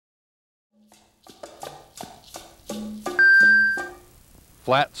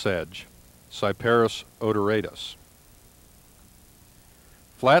Flat sedge, Cyperus odoratus.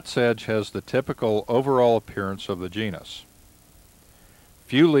 Flat sedge has the typical overall appearance of the genus.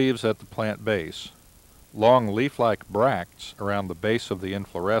 Few leaves at the plant base, long leaf-like bracts around the base of the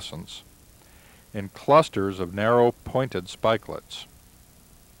inflorescence, and clusters of narrow pointed spikelets.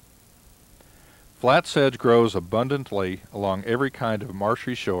 Flat sedge grows abundantly along every kind of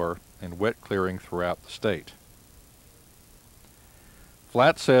marshy shore and wet clearing throughout the state.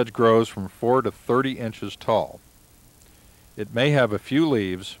 Flat sedge grows from 4 to 30 inches tall. It may have a few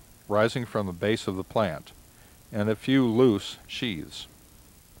leaves rising from the base of the plant and a few loose sheaths.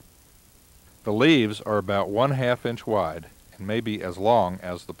 The leaves are about 1/2 inch wide and may be as long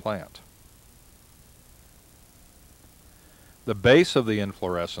as the plant. The base of the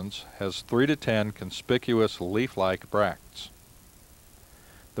inflorescence has 3 to 10 conspicuous leaf-like bracts.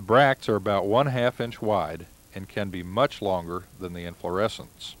 The bracts are about 1/2 inch wide and can be much longer than the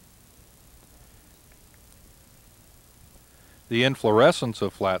inflorescence. The inflorescence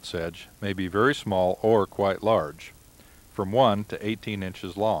of flat sedge may be very small or quite large, from 1 to 18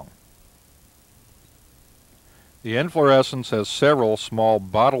 inches long. The inflorescence has several small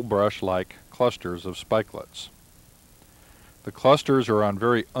bottle brush-like clusters of spikelets. The clusters are on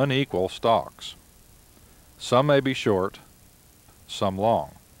very unequal stalks. Some may be short, some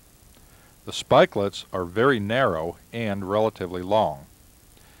long. The spikelets are very narrow and relatively long.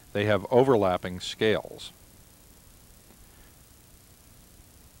 They have overlapping scales.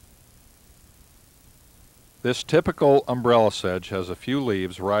 This typical umbrella sedge has a few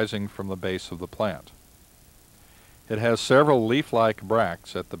leaves rising from the base of the plant. It has several leaf-like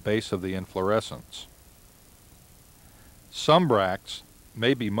bracts at the base of the inflorescence. Some bracts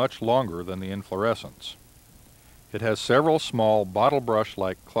may be much longer than the inflorescence. It has several small bottle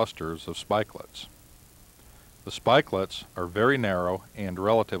brush-like clusters of spikelets. The spikelets are very narrow and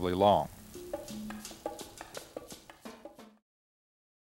relatively long.